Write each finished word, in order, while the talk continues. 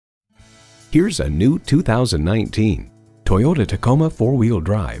Here's a new 2019 Toyota Tacoma 4-wheel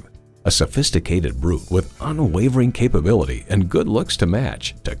drive. A sophisticated brute with unwavering capability and good looks to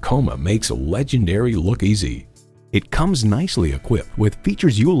match, Tacoma makes legendary look easy. It comes nicely equipped with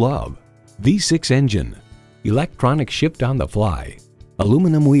features you love: V6 engine, electronic shift on the fly,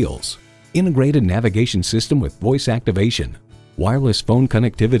 aluminum wheels, integrated navigation system with voice activation, wireless phone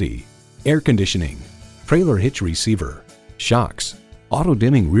connectivity, air conditioning, trailer hitch receiver, shocks,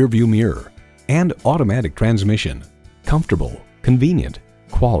 auto-dimming rearview mirror, and automatic transmission. Comfortable, convenient,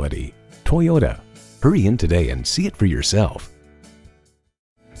 quality. Toyota. Hurry in today and see it for yourself.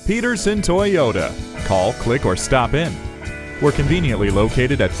 Peterson Toyota. Call, click, or stop in. We're conveniently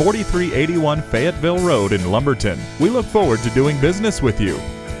located at 4381 Fayetteville Road in Lumberton. We look forward to doing business with you.